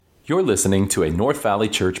You're listening to a North Valley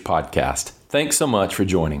Church podcast. Thanks so much for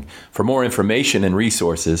joining. For more information and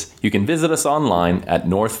resources, you can visit us online at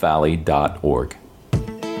northvalley.org.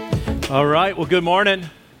 All right, well, good morning.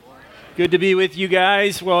 Good to be with you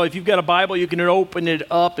guys. Well, if you've got a Bible, you can open it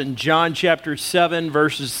up in John chapter 7,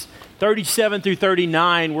 verses 37 through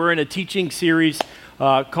 39. We're in a teaching series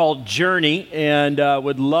called Journey, and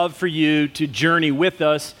would love for you to journey with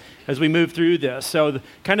us as we move through this. So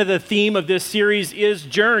kind of the theme of this series is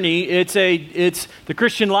journey. It's the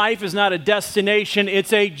Christian life is not a destination,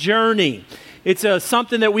 it's a journey. It's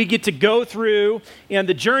something that we get to go through, and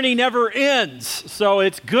the journey never ends. So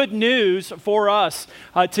it's good news for us.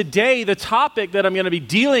 Today, the topic that I'm going to be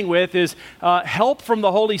dealing with is help from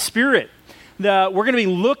the Holy Spirit. We're going to be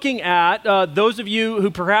looking at those of you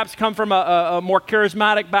who perhaps come from a more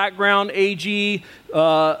charismatic background, AG,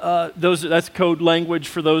 that's code language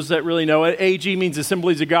for those that really know it. AG means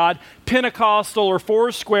Assemblies of God, Pentecostal or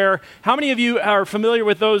Foursquare. How many of you are familiar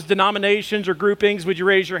with those denominations or groupings? Would you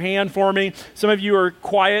raise your hand for me? Some of you are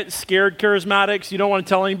quiet, scared charismatics. You don't want to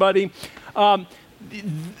tell anybody.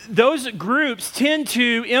 Those groups tend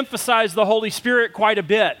to emphasize the Holy Spirit quite a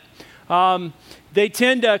bit. They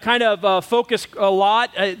tend to kind of focus a lot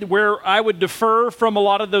where I would defer from a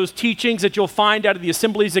lot of those teachings that you'll find out of the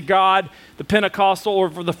Assemblies of God, the Pentecostal, or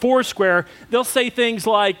for the Foursquare. They'll say things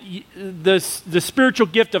like the spiritual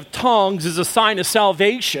gift of tongues is a sign of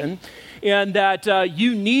salvation, and that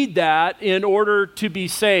you need that in order to be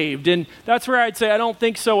saved. And that's where I'd say I don't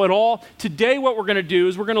think so at all. Today what we're going to do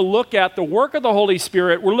is we're going to look at the work of the Holy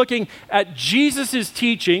Spirit. We're looking at Jesus'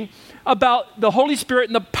 teaching about the Holy Spirit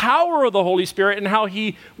and the power of the Holy Spirit and how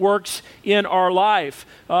he works in our life.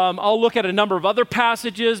 I'll look at a number of other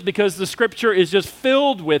passages because the scripture is just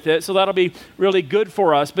filled with it, so that'll be really good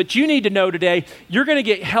for us. But you need to know today, you're going to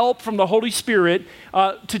get help from the Holy Spirit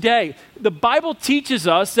today. The Bible teaches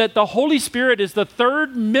us that the Holy Spirit is the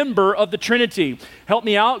third member of the Trinity. Help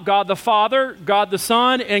me out. God the Father, God the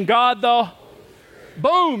Son, and God the...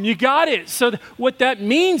 Boom, you got it. So what that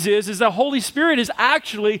means is the Holy Spirit is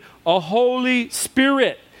actually a Holy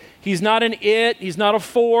Spirit. He's not an it, he's not a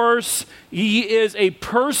force, he is a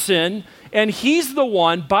person, and he's the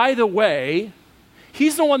one, by the way,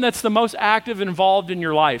 he's the one that's the most active and involved in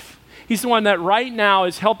your life. He's the one that right now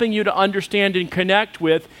is helping you to understand and connect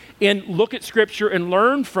with and look at Scripture and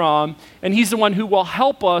learn from, and he's the one who will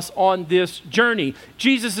help us on this journey.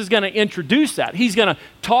 Jesus is going to introduce that. He's going to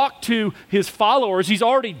talk to his followers. He's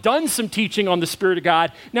already done some teaching on the Spirit of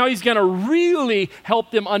God. Now he's going to really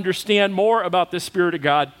help them understand more about the Spirit of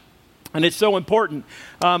God. And it's so important.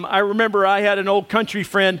 I remember I had an old country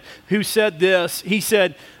friend who said this. He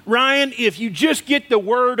said, Ryan, if you just get the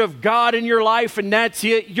Word of God in your life and that's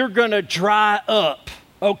it, you're going to dry up.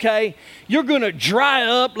 Okay? You're going to dry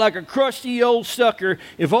up like a crusty old sucker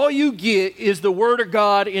if all you get is the Word of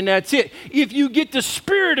God and that's it. If you get the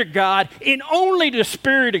Spirit of God and only the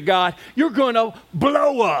Spirit of God, you're going to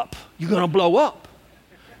blow up. You're going to blow up.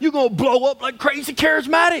 You're going to blow up like crazy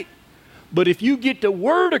charismatic. But if you get the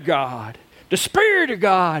Word of God, the Spirit of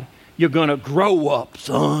God, you're going to grow up,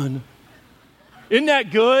 son. Isn't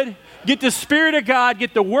that good? Get the Spirit of God,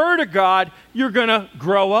 get the Word of God, you're going to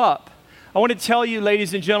grow up. I want to tell you,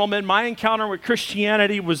 ladies and gentlemen, my encounter with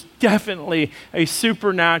Christianity was definitely a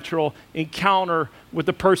supernatural encounter with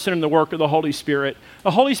the person and the work of the Holy Spirit.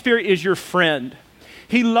 The Holy Spirit is your friend.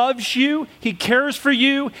 He loves you. He cares for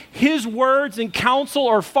you. His words and counsel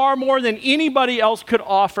are far more than anybody else could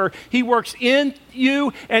offer. He works in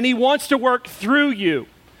you, and he wants to work through you.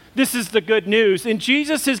 This is the good news. And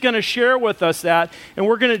Jesus is going to share with us that, and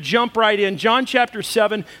we're going to jump right in. John chapter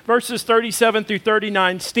 7, verses 37 through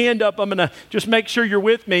 39. Stand up. I'm going to just make sure you're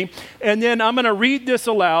with me. And then I'm going to read this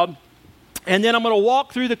aloud. And then I'm going to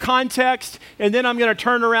walk through the context. And then I'm going to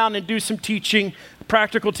turn around and do some teaching,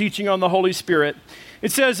 practical teaching on the Holy Spirit.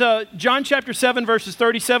 It says, John chapter 7, verses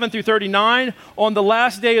 37 through 39, on the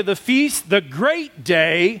last day of the feast, the great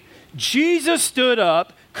day, Jesus stood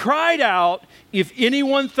up, cried out, if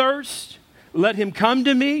anyone thirsts, let him come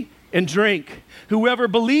to me and drink. Whoever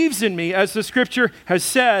believes in me, as the scripture has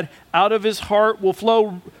said, out of his heart will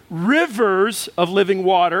flow rivers of living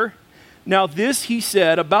water. Now this he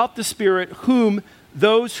said about the Spirit, whom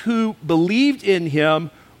those who believed in him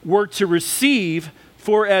were to receive,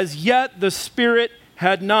 for as yet the Spirit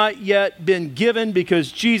had not yet been given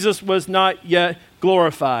because Jesus was not yet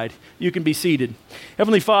glorified. You can be seated.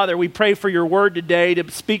 Heavenly Father, we pray for your word today to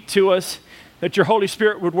speak to us, that your Holy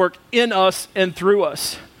Spirit would work in us and through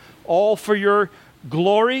us. All for your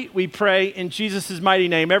glory, we pray in Jesus' mighty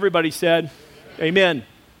name. Everybody said, amen.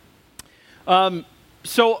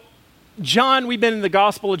 So John, we've been in the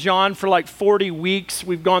Gospel of John for like 40 weeks.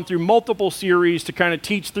 We've gone through multiple series to kind of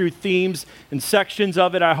teach through themes and sections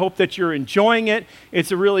of it. I hope that you're enjoying it.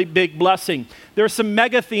 It's a really big blessing. There are some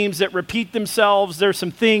mega themes that repeat themselves. There's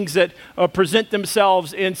some things that present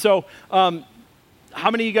themselves. And so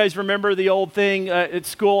how many of you guys remember the old thing at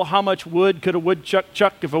school? How much wood could a woodchuck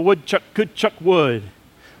chuck if a woodchuck could chuck wood?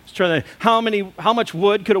 Let's try that. How much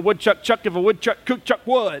wood could a woodchuck chuck if a woodchuck could chuck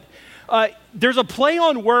wood? There's a play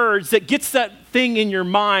on words that gets that thing in your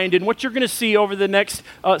mind, and what you're going to see over the next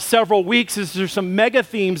several weeks is there's some mega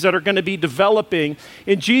themes that are going to be developing,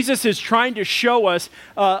 and Jesus is trying to show us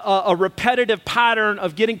a repetitive pattern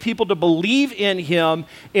of getting people to believe in him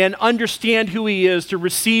and understand who he is, to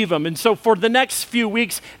receive him. And so for the next few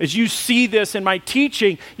weeks, as you see this in my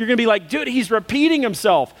teaching, you're going to be like, dude, he's repeating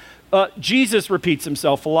himself. Jesus repeats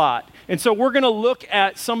himself a lot. And so we're going to look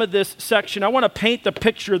at some of this section. I want to paint the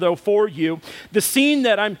picture, though, for you. The scene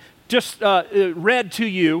that I'm just read to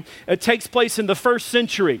you, it takes place in the 1st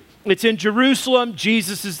century. It's in Jerusalem.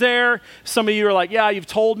 Jesus is there. Some of you are like, yeah, you've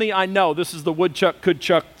told me. I know. This is the woodchuck, could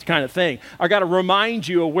chuck kind of thing. I got to remind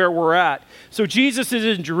you of where we're at. So Jesus is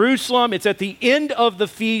in Jerusalem. It's at the end of the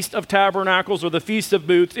Feast of Tabernacles, or the Feast of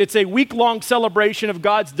Booths. It's a week-long celebration of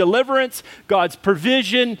God's deliverance, God's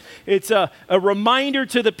provision. It's a reminder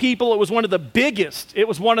to the people. It was one of the biggest, it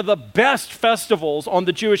was one of the best festivals on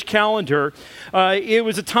the Jewish calendar. It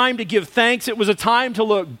was a time to give thanks. It was a time to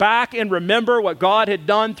look back and remember what God had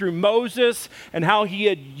done through Moses and how he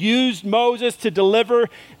had used Moses to deliver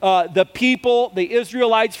the people, the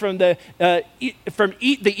Israelites, from the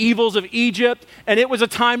evils of Egypt. And it was a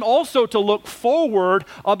time also to look forward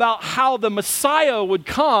about how the Messiah would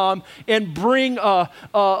come and bring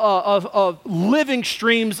living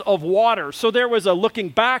streams of water. So there was a looking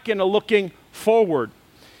back and a looking forward.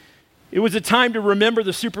 It was a time to remember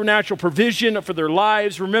the supernatural provision for their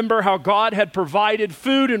lives. Remember how God had provided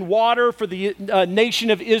food and water for the nation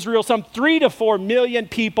of Israel, some 3 to 4 million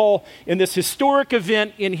people in this historic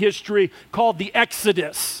event in history called the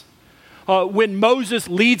Exodus. When Moses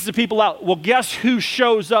leads the people out, well, guess who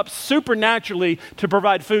shows up supernaturally to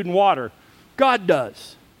provide food and water? God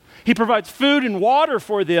does. He provides food and water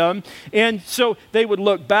for them, and so they would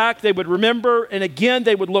look back, they would remember, and again,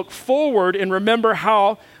 they would look forward and remember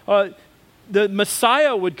how the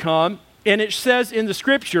Messiah would come. And it says in the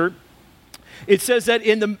scripture, it says that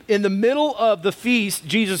in the middle of the feast,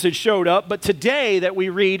 Jesus had showed up, but today that we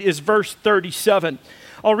read is verse 37.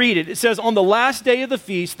 I'll read it. It says, on the last day of the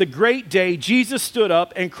feast, the great day, Jesus stood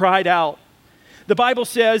up and cried out. The Bible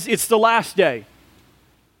says it's the last day.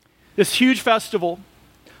 This huge festival,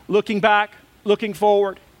 looking back, looking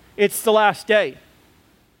forward, it's the last day.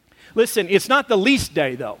 Listen, it's not the least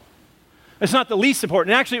day, though. It's not the least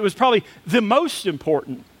important. Actually, it was probably the most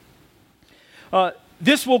important.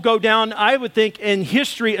 This will go down, I would think, in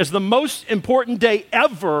history as the most important day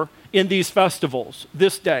ever in these festivals,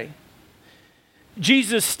 this day.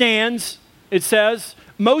 Jesus stands, it says.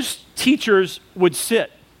 Most teachers would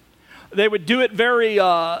sit. They would do it very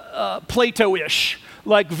Plato-ish,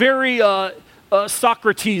 like very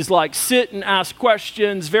Socrates-like, sit and ask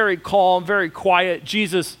questions, very calm, very quiet.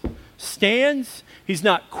 Jesus stands. He's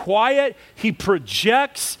not quiet. He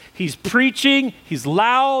projects. He's preaching. He's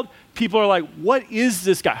loud. People are like, what is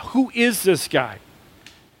this guy? Who is this guy?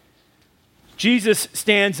 Jesus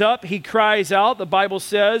stands up. He cries out. The Bible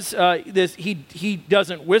says he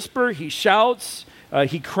doesn't whisper. He shouts.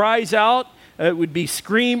 He cries out. It would be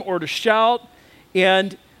scream or to shout.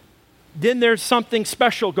 And then there's something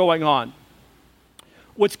special going on.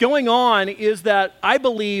 What's going on is that I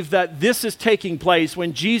believe that this is taking place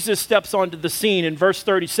when Jesus steps onto the scene in verse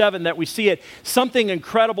 37 that we see it. Something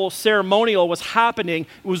incredible ceremonial was happening.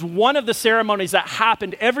 It was one of the ceremonies that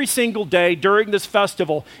happened every single day during this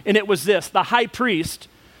festival, and it was this. The high priest,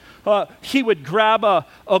 he would grab a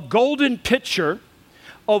golden pitcher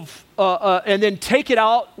and then take it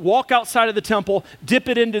out, walk outside of the temple, dip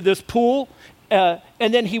it into this pool, and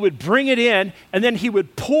then he would bring it in, and then he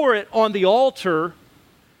would pour it on the altar.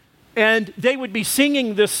 And they would be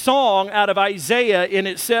singing this song out of Isaiah, and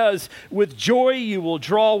it says, with joy you will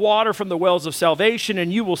draw water from the wells of salvation,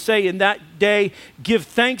 and you will say in that day, give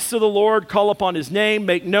thanks to the Lord, call upon his name,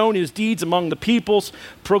 make known his deeds among the peoples,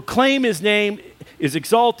 proclaim his name is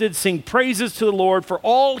exalted, sing praises to the Lord for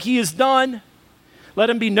all he has done. Let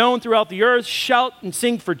him be known throughout the earth, shout and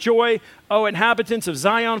sing for joy, O inhabitants of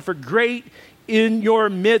Zion, for great in your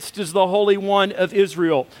midst is the Holy One of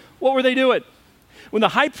Israel. What were they doing? When the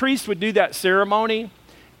high priest would do that ceremony,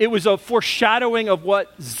 it was a foreshadowing of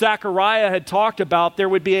what Zechariah had talked about. There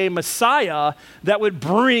would be a Messiah that would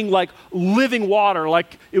bring like living water,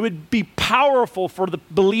 like it would be powerful for the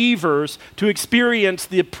believers to experience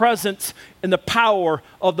the presence and the power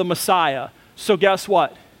of the Messiah. So guess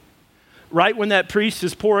what? Right when that priest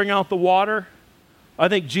is pouring out the water, I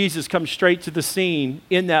think Jesus comes straight to the scene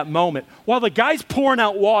in that moment. While the guy's pouring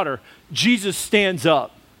out water, Jesus stands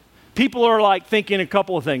up. People are like thinking a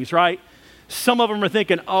couple of things, right? Some of them are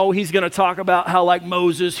thinking, oh, he's going to talk about how like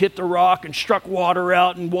Moses hit the rock and struck water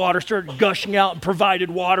out and water started gushing out and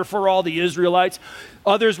provided water for all the Israelites.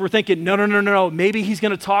 Others were thinking, no. Maybe he's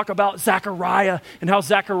going to talk about Zechariah and how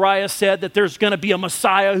Zechariah said that there's going to be a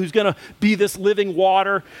Messiah who's going to be this living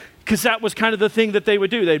water, because that was kind of the thing that they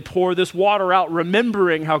would do. They'd pour this water out,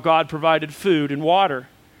 remembering how God provided food and water.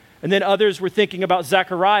 And then others were thinking about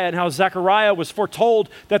Zechariah and how Zechariah was foretold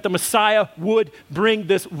that the Messiah would bring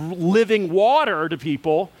this living water to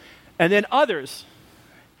people. And then others,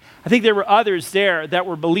 I think there were others there that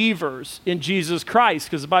were believers in Jesus Christ,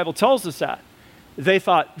 because the Bible tells us that. They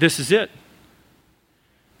thought, this is it.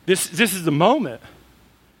 This is the moment.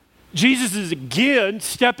 Jesus is again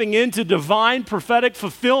stepping into divine prophetic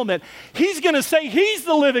fulfillment. He's going to say he's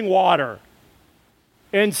the living water.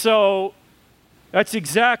 And so that's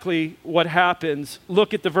exactly what happens.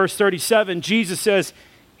 Look at the verse 37. Jesus says,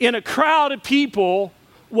 in a crowd of people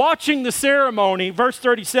watching the ceremony, verse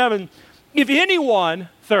 37, if anyone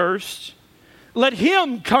thirsts, let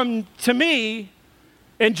him come to me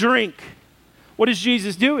and drink. What is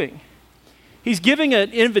Jesus doing? He's giving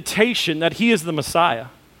an invitation that he is the Messiah.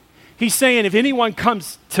 He's saying, if anyone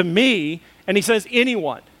comes to me, and he says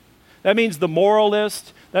anyone, that means the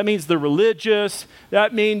moralist, that means the religious,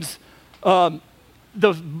 that means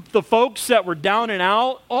the folks that were down and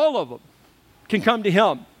out, all of them can come to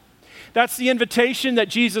him. That's the invitation that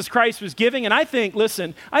Jesus Christ was giving. And I think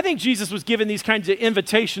Jesus was giving these kinds of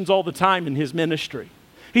invitations all the time in his ministry.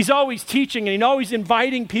 He's always teaching and he's always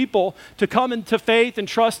inviting people to come into faith and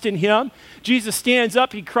trust in him. Jesus stands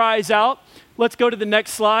up, he cries out. Let's go to the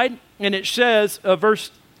next slide. And it says,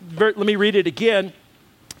 let me read it again.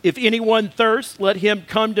 If anyone thirsts, let him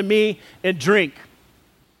come to me and drink.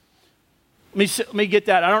 Let me get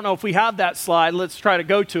that. I don't know if we have that slide. Let's try to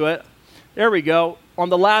go to it. There we go. On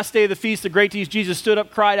the last day of the Feast of Great Days, Jesus stood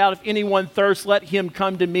up, cried out, if anyone thirsts, let him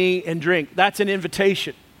come to me and drink. That's an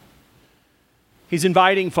invitation. He's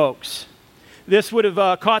inviting folks. This would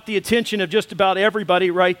have caught the attention of just about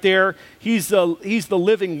everybody right there. He's the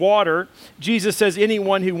living water. Jesus says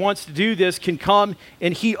anyone who wants to do this can come,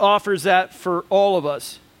 and he offers that for all of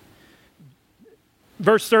us.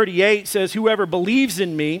 Verse 38 says, whoever believes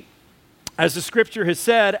in me, as the scripture has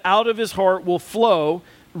said, out of his heart will flow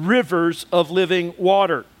rivers of living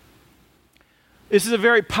water. This is a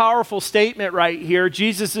very powerful statement right here.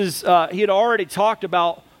 Jesus he had already talked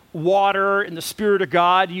about water and the Spirit of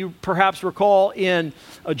God. You perhaps recall in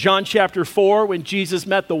John chapter 4 when Jesus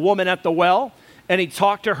met the woman at the well, and he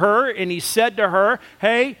talked to her and he said to her,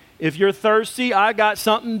 hey, if you're thirsty, I got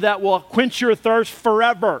something that will quench your thirst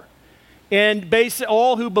forever. And basically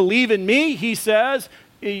all who believe in me, he says,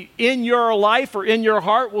 in your life or in your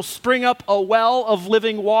heart will spring up a well of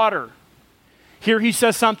living water. Here he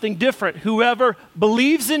says something different. Whoever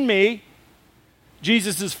believes in me,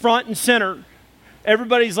 Jesus is front and center.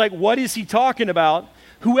 Everybody's like, what is he talking about?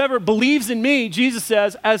 Whoever believes in me, Jesus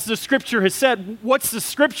says, as the scripture has said. What's the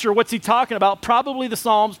scripture? What's he talking about? Probably the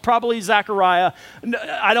Psalms, probably Zechariah.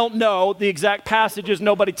 I don't know the exact passages.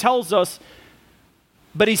 Nobody tells us.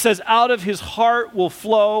 But he says, out of his heart will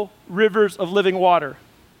flow rivers of living water.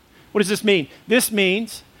 What does this mean? This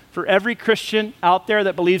means for every Christian out there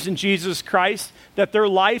that believes in Jesus Christ, that their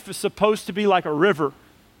life is supposed to be like a river.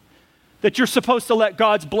 That you're supposed to let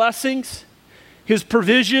God's blessings, his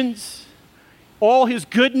provisions, all his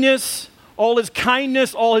goodness, all his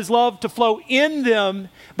kindness, all his love to flow in them,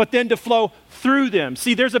 but then to flow through them.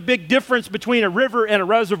 See, there's a big difference between a river and a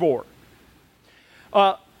reservoir.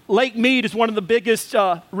 Lake Mead is one of the biggest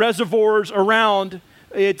reservoirs around.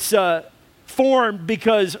 It's formed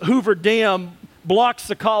because Hoover Dam blocks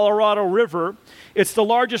the Colorado River. It's the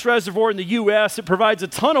largest reservoir in the U.S. It provides a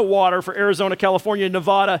ton of water for Arizona, California,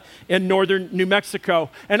 Nevada, and northern New Mexico.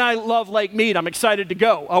 And I love Lake Mead. I'm excited to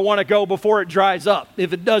go. I want to go before it dries up,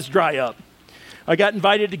 if it does dry up. I got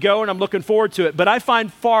invited to go, and I'm looking forward to it. But I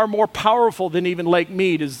find far more powerful than even Lake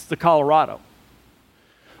Mead is the Colorado.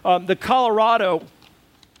 The Colorado,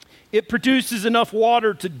 it produces enough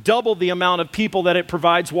water to double the amount of people that it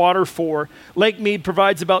provides water for. Lake Mead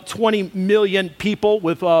provides about 20 million people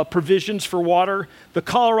with provisions for water. The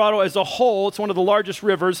Colorado as a whole, it's one of the largest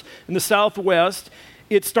rivers in the Southwest.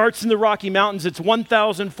 It starts in the Rocky Mountains. It's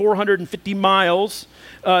 1,450 miles.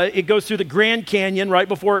 It goes through the Grand Canyon right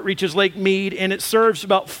before it reaches Lake Mead, and it serves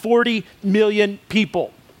about 40 million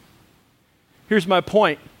people. Here's my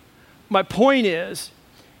point. My point is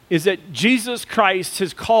that Jesus Christ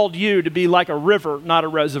has called you to be like a river, not a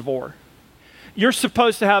reservoir. You're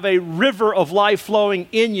supposed to have a river of life flowing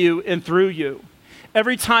in you and through you.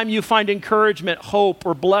 Every time you find encouragement, hope,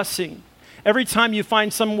 or blessing, every time you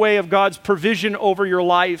find some way of God's provision over your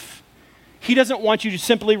life, He doesn't want you to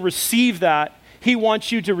simply receive that. He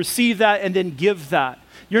wants you to receive that and then give that.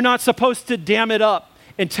 You're not supposed to dam it up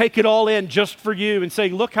and take it all in just for you and say,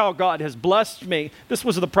 look how God has blessed me. This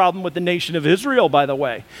was the problem with the nation of Israel, by the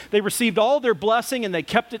way. They received all their blessing and they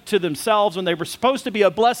kept it to themselves when they were supposed to be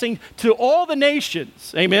a blessing to all the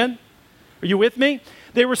nations. Amen? Are you with me?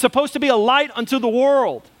 They were supposed to be a light unto the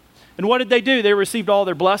world. And what did they do? They received all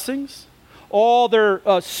their blessings, all their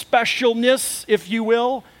specialness, if you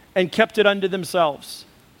will, and kept it unto themselves.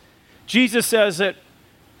 Jesus says that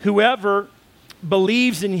whoever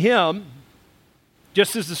believes in Him,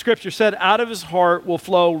 just as the scripture said, out of his heart will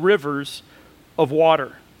flow rivers of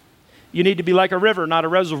water. You need to be like a river, not a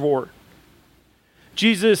reservoir.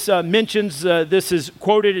 Jesus mentions, this is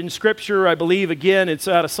quoted in scripture, I believe, again, it's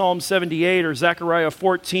out of Psalm 78 or Zechariah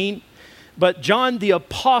 14. But John the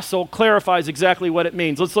Apostle clarifies exactly what it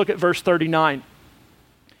means. Let's look at verse 39.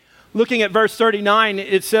 Looking at verse 39,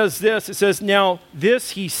 it says this. It says, now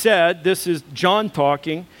this he said, this is John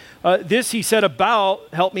talking, this he said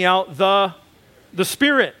about, help me out, the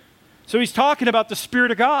Spirit. So he's talking about the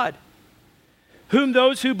Spirit of God, whom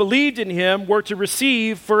those who believed in Him were to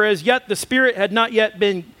receive, for as yet the Spirit had not yet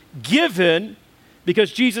been given,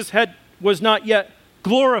 because Jesus was not yet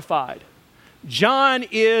glorified. John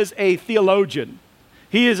is a theologian.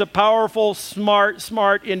 He is a powerful,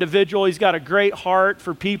 smart individual. He's got a great heart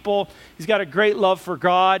for people. He's got a great love for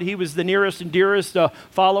God. He was the nearest and dearest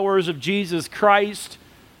followers of Jesus Christ.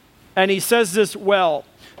 And he says this well.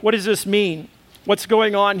 What does this mean? What's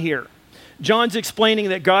going on here? John's explaining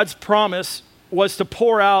that God's promise was to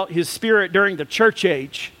pour out His Spirit during the church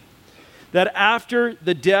age. That after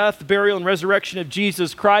the death, burial, and resurrection of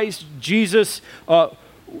Jesus Christ, Jesus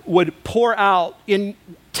would pour out in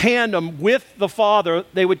tandem with the Father.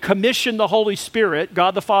 They would commission the Holy Spirit,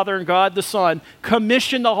 God the Father and God the Son,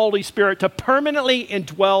 commission the Holy Spirit to permanently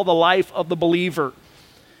indwell the life of the believer.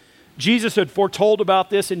 Jesus had foretold about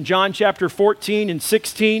this in John chapter 14 and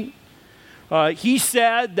 16. He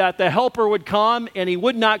said that the Helper would come, and He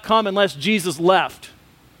would not come unless Jesus left.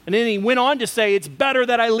 And then He went on to say, it's better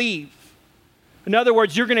that I leave. In other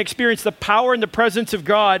words, you're going to experience the power and the presence of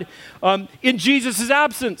God in Jesus'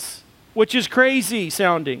 absence, which is crazy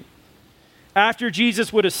sounding. After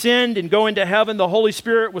Jesus would ascend and go into heaven, the Holy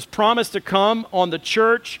Spirit was promised to come on the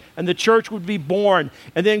church, and the church would be born.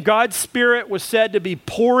 And then God's Spirit was said to be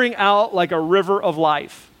pouring out like a river of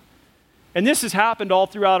life. And this has happened all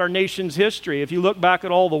throughout our nation's history. If you look back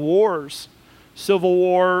at all the wars, Civil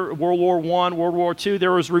War, World War I, World War II,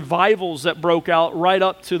 there was revivals that broke out right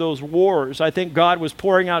up to those wars. I think God was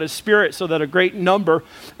pouring out His Spirit so that a great number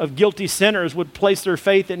of guilty sinners would place their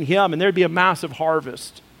faith in Him, and there'd be a massive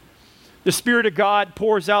harvest. The Spirit of God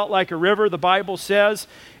pours out like a river, the Bible says,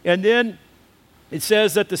 and then it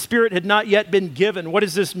says that the Spirit had not yet been given. What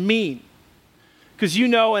does this mean? Because you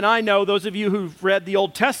know, and I know, those of you who've read the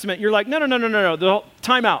Old Testament, you're like, no,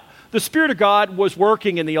 time out. The Spirit of God was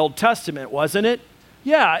working in the Old Testament, wasn't it?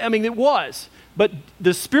 Yeah, I mean, it was. But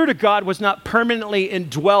the Spirit of God was not permanently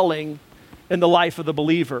indwelling in the life of the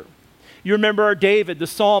believer. You remember David, the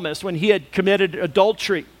psalmist, when he had committed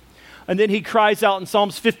adultery. And then he cries out in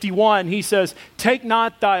Psalms 51, he says, take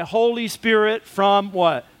not thy Holy Spirit from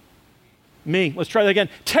what? Me. Let's try that again.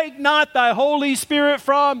 Take not thy Holy Spirit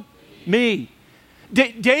from me.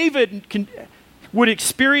 David would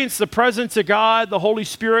experience the presence of God, the Holy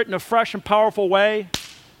Spirit, in a fresh and powerful way,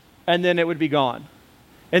 and then it would be gone.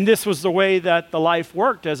 And this was the way that the life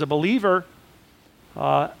worked as a believer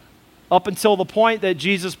up until the point that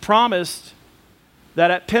Jesus promised that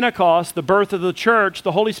at Pentecost, the birth of the church,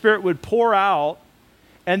 the Holy Spirit would pour out,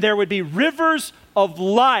 and there would be rivers of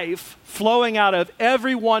life flowing out of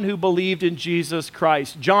everyone who believed in Jesus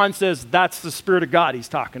Christ. John says that's the Spirit of God he's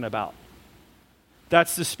talking about.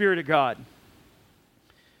 That's the Spirit of God.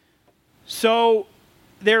 So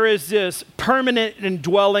there is this permanent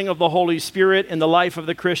indwelling of the Holy Spirit in the life of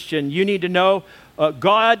the Christian. You need to know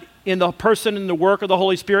God, in the person and the work of the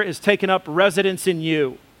Holy Spirit, has taken up residence in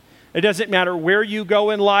you. It doesn't matter where you go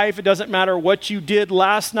in life. It doesn't matter what you did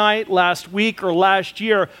last night, last week, or last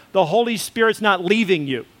year. The Holy Spirit's not leaving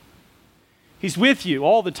you. He's with you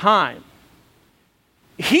all the time.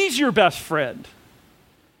 He's your best friend.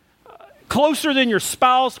 closer than your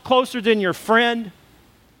spouse, closer than your friend.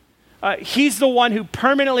 He's the one who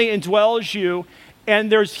permanently indwells you, and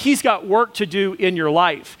he's got work to do in your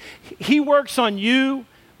life. He works on you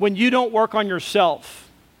when you don't work on yourself.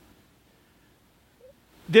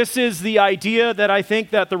 This is the idea that I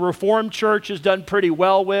think that the Reformed Church has done pretty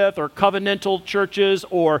well with, or covenantal churches,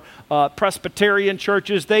 or Presbyterian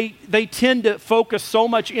churches. They tend to focus so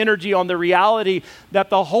much energy on the reality that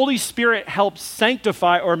the Holy Spirit helps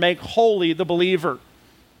sanctify or make holy the believer.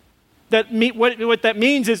 What that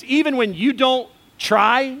means is even when you don't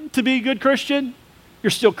try to be a good Christian, you're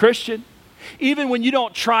still Christian. Even when you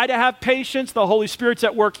don't try to have patience, the Holy Spirit's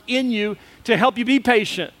at work in you to help you be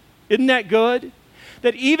patient. Isn't that good?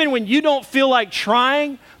 That even when you don't feel like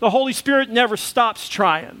trying, the Holy Spirit never stops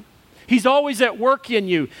trying. He's always at work in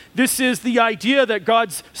you. This is the idea that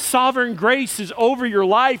God's sovereign grace is over your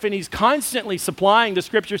life, and he's constantly supplying. The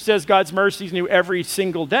scripture says God's mercies new every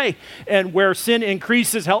single day. And where sin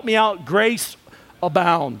increases, help me out, grace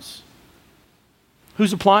abounds.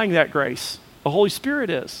 Who's applying that grace? The Holy Spirit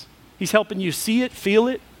is. He's helping you see it, feel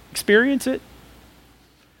it, experience it.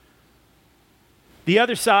 The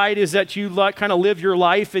other side is that you kind of live your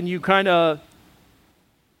life and you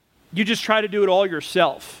just try to do it all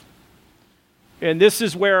yourself. And this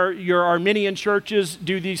is where your Arminian churches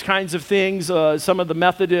do these kinds of things, some of the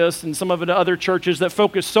Methodists and some of the other churches that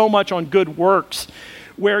focus so much on good works,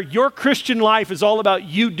 where your Christian life is all about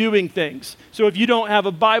you doing things. So if you don't have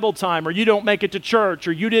a Bible time, or you don't make it to church,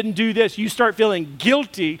 or you didn't do this, you start feeling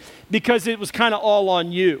guilty because it was kind of all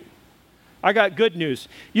on you. I got good news.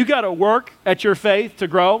 You got to work at your faith to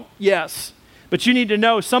grow, yes. But you need to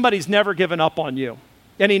know somebody's never given up on you,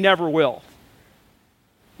 and he never will.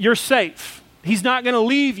 You're safe. He's not going to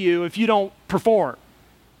leave you if you don't perform.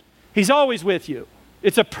 He's always with you.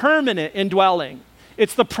 It's a permanent indwelling.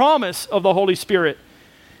 It's the promise of the Holy Spirit.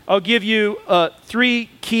 I'll give you 3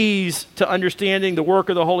 keys to understanding the work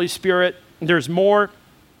of the Holy Spirit. There's more.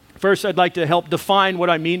 First, I'd like to help define what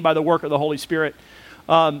I mean by the work of the Holy Spirit.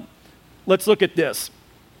 Let's look at this.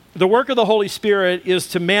 The work of the Holy Spirit is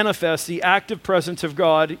to manifest the active presence of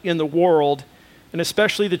God in the world, and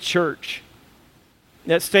especially the church.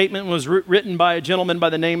 That statement was written by a gentleman by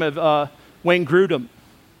the name of Wayne Grudem.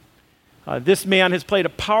 This man has played a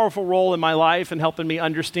powerful role in my life in helping me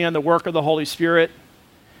understand the work of the Holy Spirit.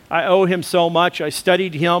 I owe him so much. I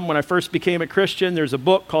studied him when I first became a Christian. There's a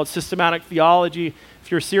book called Systematic Theology.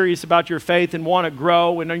 If you're serious about your faith and want to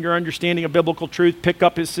grow in your understanding of biblical truth, pick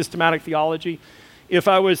up his Systematic Theology. If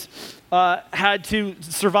I had to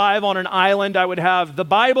survive on an island, I would have the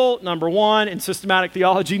Bible, number 1, and Systematic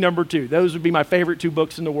Theology, number 2. Those would be my favorite 2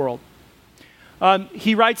 books in the world.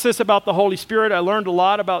 He writes this about the Holy Spirit. I learned a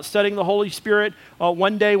lot about studying the Holy Spirit.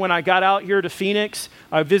 One day when I got out here to Phoenix,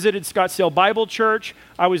 I visited Scottsdale Bible Church.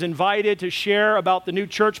 I was invited to share about the new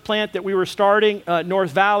church plant that we were starting,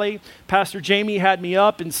 North Valley. Pastor Jamie had me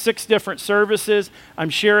up in 6 different services. I'm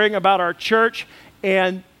sharing about our church,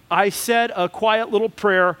 and I said a quiet little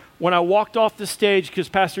prayer when I walked off the stage because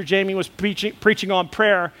Pastor Jamie was preaching on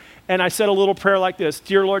prayer, and I said a little prayer like this: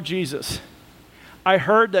 Dear Lord Jesus, I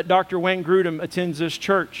heard that Dr. Wayne Grudem attends this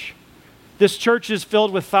church. This church is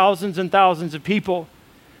filled with thousands and thousands of people.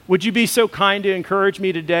 Would you be so kind to encourage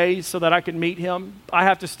me today so that I could meet him? I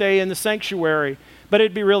have to stay in the sanctuary, but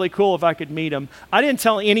it'd be really cool if I could meet him. I didn't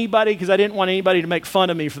tell anybody because I didn't want anybody to make fun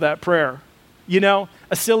of me for that prayer. You know,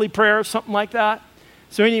 a silly prayer, something like that.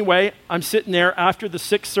 So anyway, I'm sitting there after the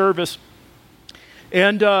 6th service,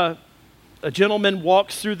 and a gentleman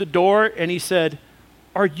walks through the door, and he said,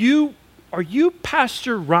 Are you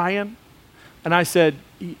Pastor Ryan? And I said,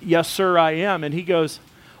 Yes, sir, I am. And he goes,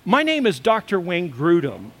 My name is Dr. Wayne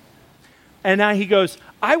Grudem. And now he goes,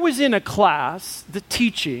 I was in a class, the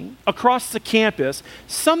teaching, across the campus.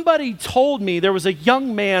 Somebody told me there was a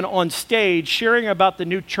young man on stage sharing about the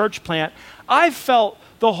new church plant. I felt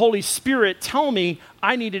the Holy Spirit tell me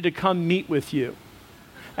I needed to come meet with you.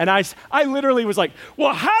 And I literally was like,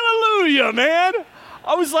 well, hallelujah, man.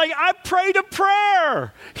 I was like, I prayed a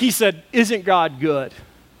prayer. He said, isn't God good?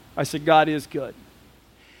 I said, God is good.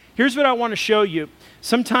 Here's what I want to show you.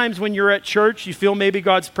 Sometimes when you're at church, you feel maybe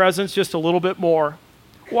God's presence just a little bit more.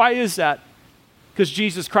 Why is that? Because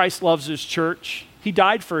Jesus Christ loves his church. He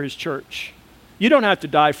died for his church. You don't have to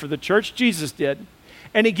die for the church. Jesus did.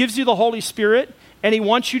 And he gives you the Holy Spirit, and he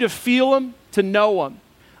wants you to feel him, to know him.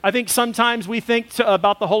 I think sometimes we think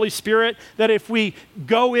about the Holy Spirit that if we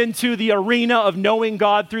go into the arena of knowing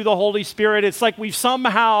God through the Holy Spirit, it's like we've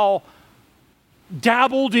somehow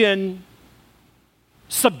dabbled in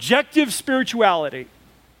subjective spirituality.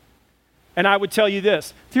 And I would tell you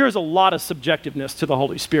this, there is a lot of subjectiveness to the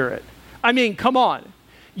Holy Spirit. I mean, come on.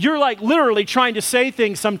 you're like literally trying to say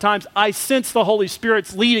things sometimes, I sense the Holy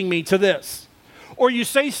Spirit's leading me to this. Or you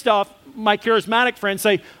say stuff, my charismatic friends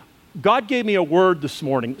say, God gave me a word this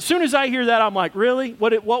morning. As soon as I hear that, I'm like, really?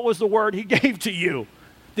 What was the word he gave to you?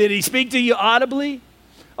 Did he speak to you audibly?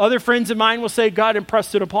 Other friends of mine will say, God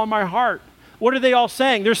impressed it upon my heart. What are they all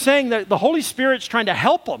saying? They're saying that the Holy Spirit's trying to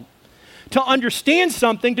help them to understand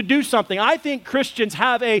something, to do something. I think Christians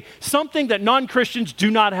have something that non-Christians do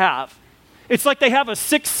not have. It's like they have a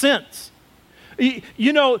sixth sense.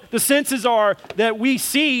 You know, the senses are that we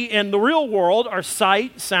see in the real world are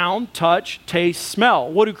sight, sound, touch, taste,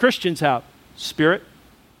 smell. What do Christians have? Spirit.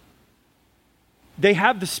 They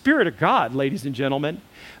have the Spirit of God, ladies and gentlemen.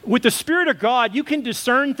 With the Spirit of God, you can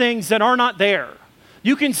discern things that are not there.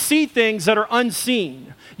 You can see things that are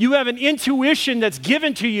unseen. You have an intuition that's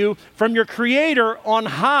given to you from your Creator on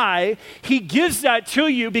high. He gives that to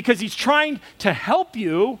you because He's trying to help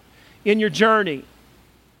you in your journey.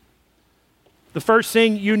 The first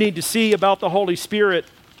thing you need to see about the Holy Spirit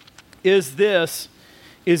is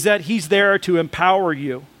that He's there to empower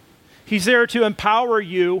you. He's there to empower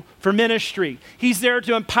you for ministry. He's there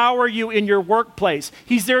to empower you in your workplace.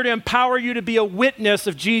 He's there to empower you to be a witness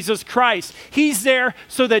of Jesus Christ. He's there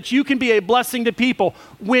so that you can be a blessing to people.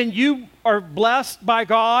 When you are blessed by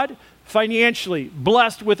God financially,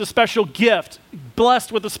 blessed with a special gift,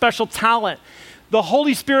 blessed with a special talent, the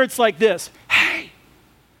Holy Spirit's like this. Hey,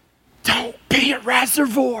 don't be a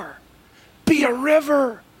reservoir. Be a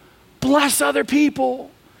river. Bless other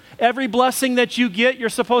people. Every blessing that you get, you're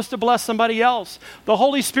supposed to bless somebody else. The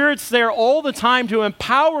Holy Spirit's there all the time to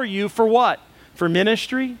empower you for what? For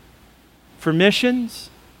ministry, for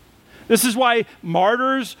missions. This is why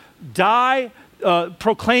martyrs die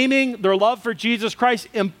proclaiming their love for Jesus Christ,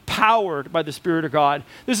 empowered by the Spirit of God.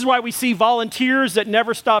 This is why we see volunteers that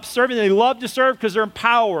never stop serving. They love to serve because they're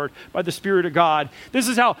empowered by the Spirit of God. This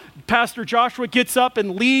is how Pastor Joshua gets up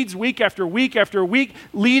and leads week after week after week,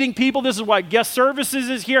 leading people. This is why guest services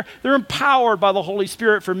is here. They're empowered by the Holy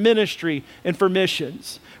Spirit for ministry and for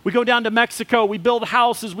missions. We go down to Mexico, we build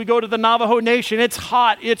houses, we go to the Navajo Nation. It's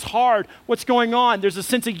hot, it's hard. What's going on? There's a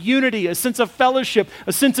sense of unity, a sense of fellowship,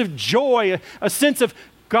 a sense of joy, a sense of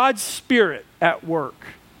God's Spirit at work,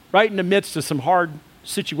 right in the midst of some hard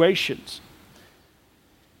situations.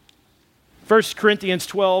 1 Corinthians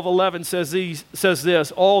 12:11 says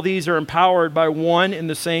this, all these are empowered by one and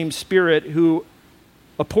the same Spirit who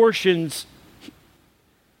apportions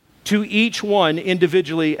to each one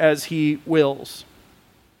individually as He wills.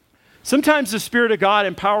 Sometimes the Spirit of God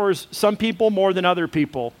empowers some people more than other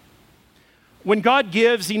people. When God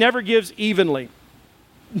gives, He never gives evenly.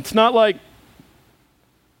 It's not like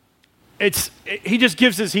He just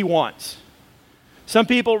gives as He wants. Some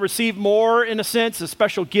people receive more, in a sense, as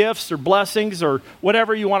special gifts or blessings or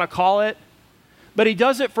whatever you want to call it. But He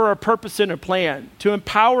does it for a purpose and a plan, to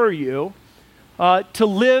empower you to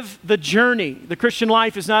live the journey. The Christian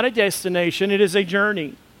life is not a destination, it is a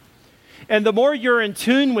journey. And the more you're in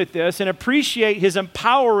tune with this and appreciate His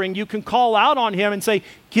empowering, you can call out on Him and say,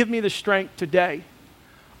 give me the strength today.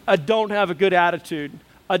 I don't have a good attitude.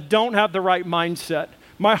 I don't have the right mindset.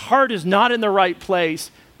 My heart is not in the right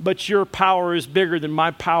place, but your power is bigger than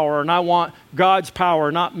my power, and I want God's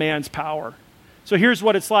power, not man's power. So here's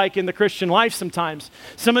what it's like in the Christian life sometimes.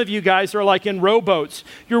 Some of you guys are like in rowboats.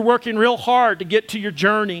 You're working real hard to get to your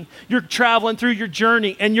journey. You're traveling through your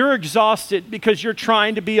journey, and you're exhausted because you're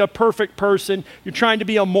trying to be a perfect person. You're trying to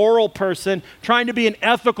be a moral person, trying to be an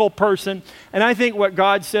ethical person. And I think what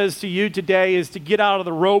God says to you today is to get out of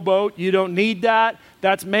the rowboat. You don't need that.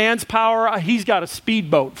 That's man's power. He's got a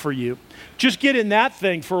speedboat for you. Just get in that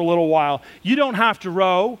thing for a little while. You don't have to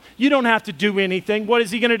row. You don't have to do anything. What is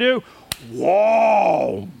He going to do?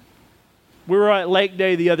 Whoa! We were at Lake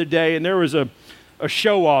Day the other day, and there was a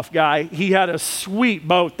show-off guy. He had a sweet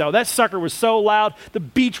boat, though. That sucker was so loud. The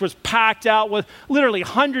beach was packed out with literally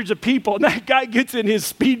hundreds of people, and that guy gets in his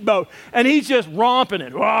speedboat, and he's just romping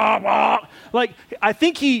it. Wah, wah. Like, I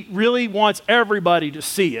think he really wants everybody to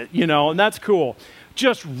see it, and that's cool.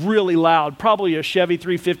 Just really loud, probably a Chevy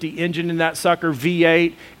 350 engine in that sucker,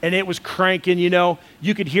 V8, and it was cranking,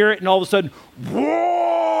 You could hear it, and all of a sudden,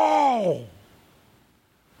 whoa!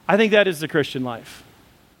 I think that is the Christian life.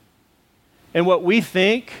 And what we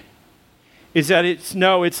think is that it's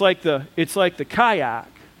like the kayak,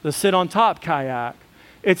 the sit on top kayak.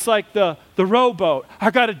 It's like the rowboat.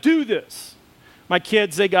 I got to do this. My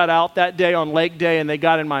kids, they got out that day on Lake Day, and they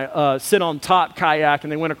got in my sit on top kayak,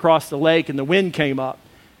 and they went across the lake, and the wind came up.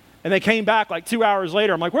 And they came back like 2 hours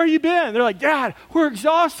later. I'm like, where you been? They're like, Dad, we're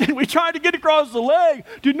exhausted. We tried to get across the lake.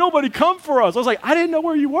 Did nobody come for us? I was like, I didn't know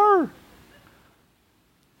where you were.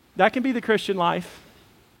 That can be the Christian life.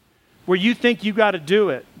 where you think you got to do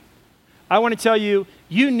it. I want to tell you,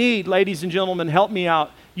 you need, ladies and gentlemen, help me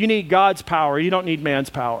out. You need God's power. You don't need man's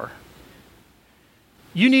power.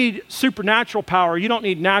 You need supernatural power. You don't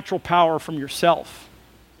need natural power from yourself.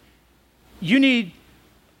 You need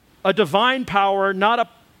a divine power, not a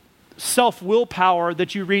self-will power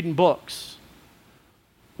that you read in books.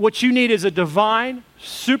 What you need is a divine,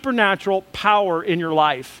 supernatural power in your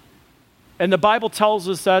life. And the Bible tells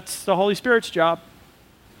us that's the Holy Spirit's job.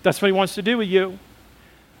 That's what he wants to do with you.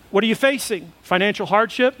 What are you facing? Financial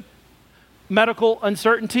hardship? Medical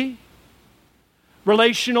uncertainty?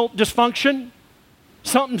 Relational dysfunction?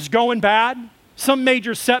 Something's going bad? Some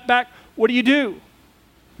major setback? What do?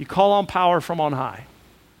 You call on power from on high.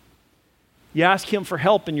 You ask him for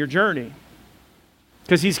help in your journey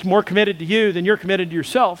because he's more committed to you than you're committed to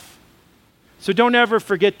yourself. So don't ever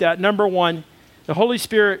forget that. Number one, the Holy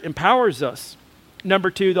Spirit empowers us. Number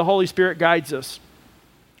two, the Holy Spirit guides us.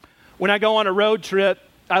 When I go on a road trip,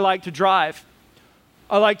 I like to drive.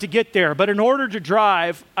 I like to get there. But in order to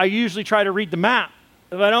drive, I usually try to read the map.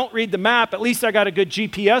 If I don't read the map, at least I got a good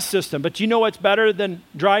GPS system. But you know what's better than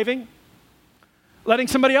driving? Letting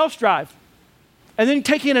somebody else drive. And then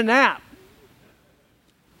taking a nap.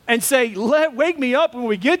 And say, wake me up when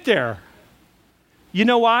we get there. You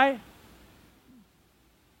know why?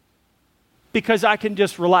 Because I can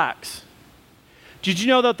just relax. Did you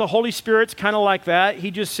know that the Holy Spirit's kind of like that?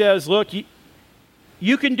 He just says, look,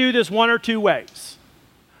 you can do this one or two ways.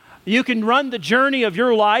 You can run the journey of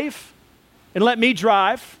your life and let me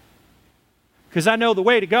drive, because I know the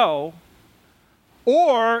way to go.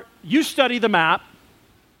 Or you study the map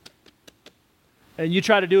and you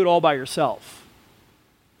try to do it all by yourself.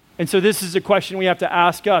 And so this is a question we have to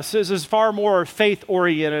ask us. This is far more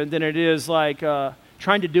faith-oriented than it is like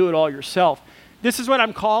trying to do it all yourself. This is what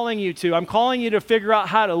I'm calling you to. I'm calling you to figure out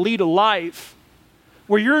how to lead a life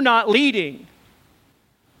where you're not leading,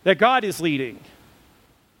 that God is leading.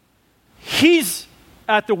 He's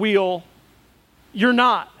at the wheel, you're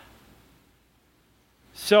not.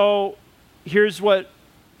 So here's what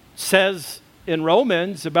says in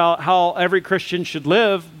Romans about how every Christian should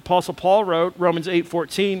live. Apostle Paul wrote, Romans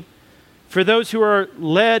 8:14, for those who are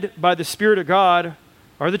led by the Spirit of God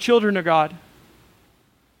are the children of God.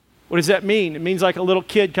 What does that mean? It means like a little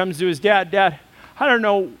kid comes to his dad, Dad, I don't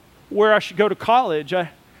know where I should go to college.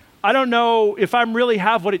 I don't know if I really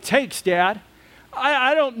have what it takes, Dad.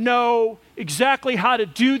 I don't know exactly how to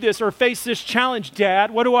do this or face this challenge,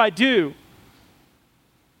 Dad. What do?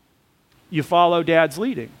 You follow Dad's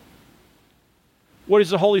leading. What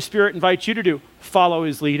does the Holy Spirit invite you to do? Follow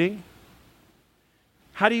his leading.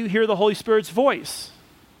 How do you hear the Holy Spirit's voice?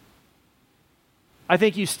 I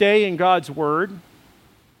think you stay in God's word.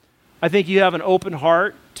 I think you have an open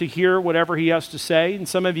heart to hear whatever he has to say. And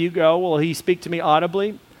some of you go, will he speak to me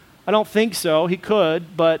audibly? I don't think so. He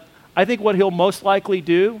could, but I think what he'll most likely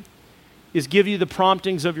do is give you the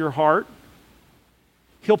promptings of your heart.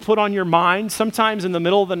 He'll put on your mind, sometimes in the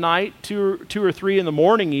middle of the night, 2 or 3 in the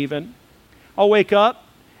morning even. I'll wake up,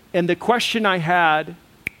 and the question I had,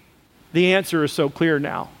 the answer is so clear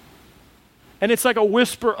now. And it's like a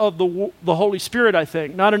whisper of the Holy Spirit, I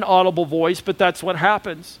think. Not an audible voice, but that's what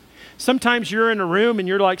happens. Sometimes you're in a room and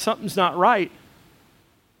you're like, something's not right.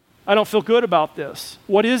 I don't feel good about this.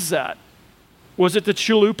 What is that? Was it the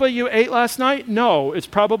chalupa you ate last night? No, it's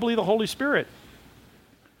probably the Holy Spirit.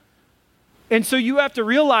 And so you have to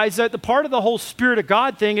realize that the part of the whole Spirit of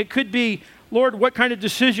God thing, it could be, Lord, what kind of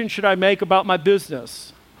decision should I make about my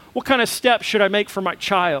business? What kind of steps should I make for my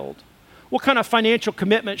child? What kind of financial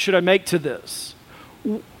commitment should I make to this?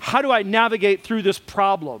 How do I navigate through this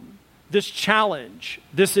problem, this challenge,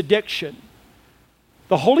 this addiction?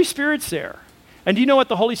 The Holy Spirit's there. And do you know what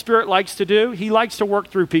the Holy Spirit likes to do? He likes to work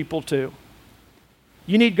through people too.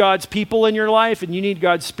 You need God's people in your life, and you need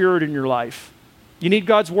God's Spirit in your life. You need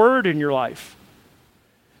God's Word in your life.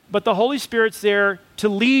 But the Holy Spirit's there to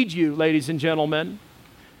lead you, ladies and gentlemen.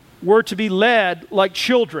 We're to be led like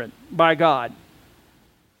children by God.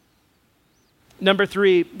 Number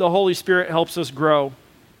 3, the Holy Spirit helps us grow.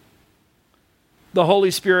 The Holy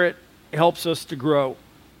Spirit helps us to grow.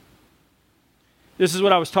 This is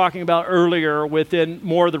what I was talking about earlier within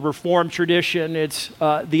more of the Reformed tradition. It's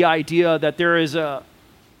the idea that there is a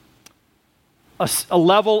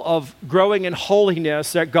level of growing in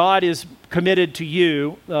holiness that God is committed to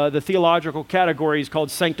you. The theological category is called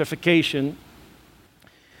sanctification.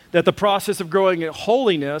 That the process of growing in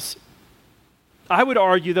holiness, I would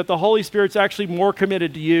argue that the Holy Spirit's actually more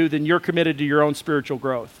committed to you than you're committed to your own spiritual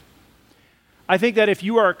growth. I think that if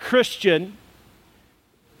you are a Christian,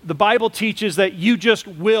 the Bible teaches that you just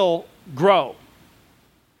will grow.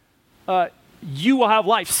 you will have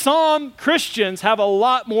life. Some Christians have a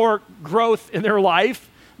lot more growth in their life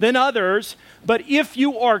than others, but if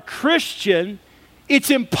you are Christian, it's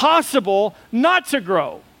impossible not to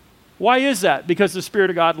grow. Why is that? Because the Spirit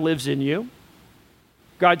of God lives in you.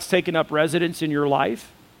 God's taken up residence in your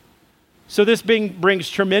life. So this brings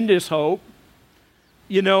tremendous hope.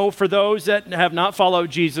 You know, for those that have not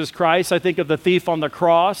followed Jesus Christ, I think of the thief on the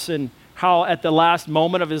cross and how at the last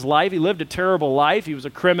moment of his life, he lived a terrible life. He was a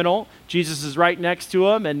criminal. Jesus is right next to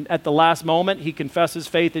him, and at the last moment, he confesses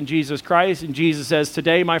faith in Jesus Christ, and Jesus says,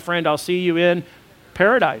 "Today, my friend, I'll see you in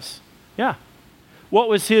paradise." Yeah. What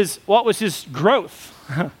was his growth?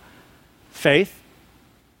 Faith.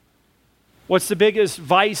 What's the biggest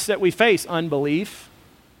vice that we face? Unbelief.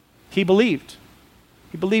 He believed.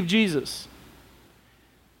 He believed Jesus.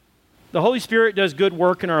 The Holy Spirit does good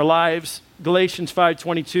work in our lives. Galatians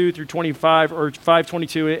 5:22 through 25, or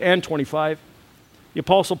 5:22 and 25. The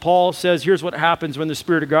Apostle Paul says, here's what happens when the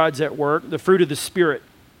Spirit of God's at work. The fruit of the Spirit.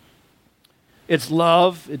 It's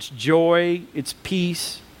love, it's joy, it's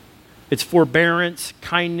peace, it's forbearance,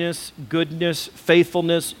 kindness, goodness,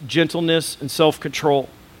 faithfulness, gentleness, and self-control.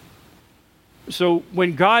 So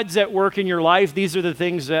when God's at work in your life, these are the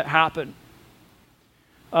things that happen.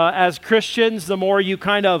 As Christians, the more you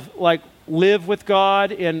kind of like live with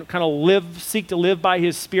God and kind of seek to live by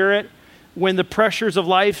His Spirit, when the pressures of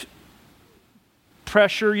life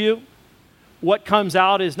pressure you, what comes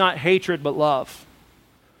out is not hatred but love.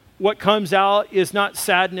 What comes out is not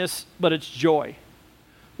sadness but it's joy.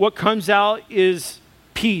 What comes out is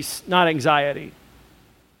peace, not anxiety.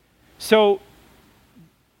 So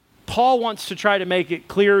Paul wants to try to make it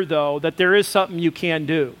clear, though, that there is something you can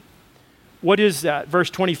do. What is that? Verse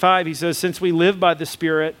 25, he says, since we live by the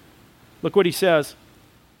Spirit, look what he says,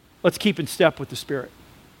 let's keep in step with the Spirit.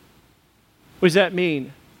 What does that mean?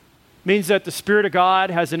 It means that the Spirit of God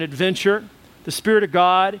has an adventure. The Spirit of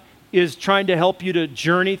God is trying to help you to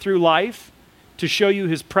journey through life, to show you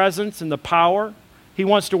His presence and the power. He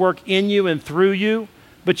wants to work in you and through you,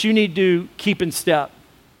 but you need to keep in step.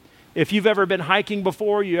 If you've ever been hiking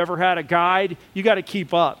before, you ever had a guide, you got to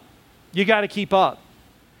keep up. You got to keep up.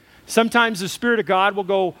 Sometimes the Spirit of God will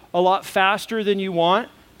go a lot faster than you want,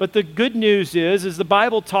 but the good news is the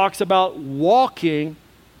Bible talks about walking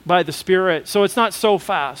by the Spirit. So it's not so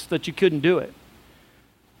fast that you couldn't do it.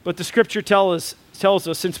 But the Scripture tells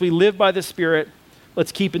us, since we live by the Spirit,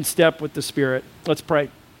 let's keep in step with the Spirit. Let's pray.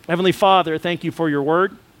 Heavenly Father, thank you for your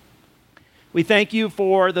word. We thank you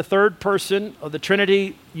for the third person of the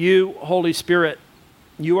Trinity, you, Holy Spirit.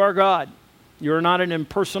 You are God. You are not an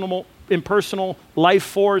impersonal life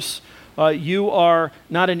force. You are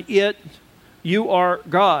not an it. You are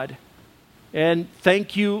God. And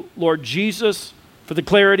thank you, Lord Jesus, for the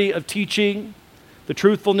clarity of teaching, the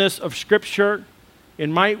truthfulness of Scripture,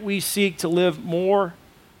 and might we seek to live more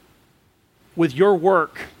with your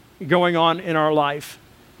work going on in our life.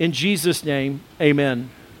 In Jesus' name, amen.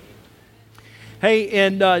 Hey,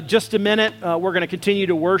 in just a minute, we're going to continue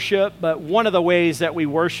to worship, but one of the ways that we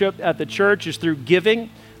worship at the church is through giving.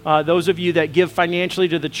 Those of you that give financially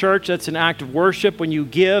to the church, that's an act of worship. When you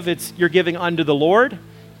give, you're giving unto the Lord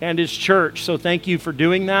and His church. So thank you for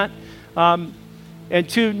doing that. And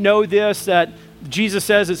to know this, that Jesus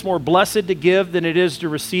says it's more blessed to give than it is to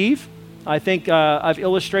receive. I think I've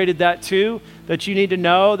illustrated that too, that you need to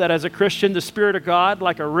know that as a Christian, the Spirit of God,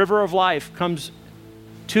 like a river of life, comes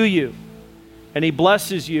to you. And He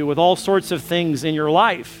blesses you with all sorts of things in your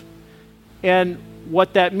life. And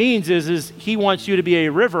what that means is He wants you to be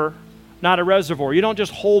a river, not a reservoir. You don't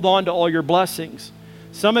just hold on to all your blessings.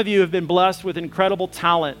 Some of you have been blessed with incredible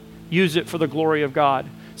talent. Use it for the glory of God.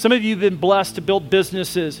 Some of you have been blessed to build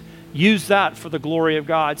businesses. Use that for the glory of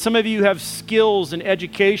God. Some of you have skills and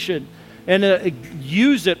education, and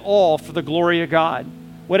use it all for the glory of God.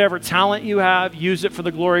 Whatever talent you have, use it for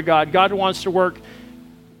the glory of God. God wants to work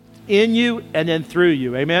in you and then through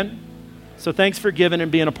you. Amen? So thanks for giving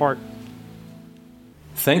and being a part.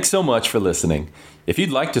 Thanks so much for listening. If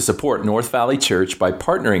you'd like to support North Valley Church by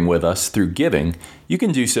partnering with us through giving, you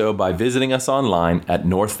can do so by visiting us online at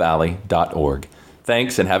northvalley.org.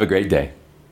 Thanks and have a great day.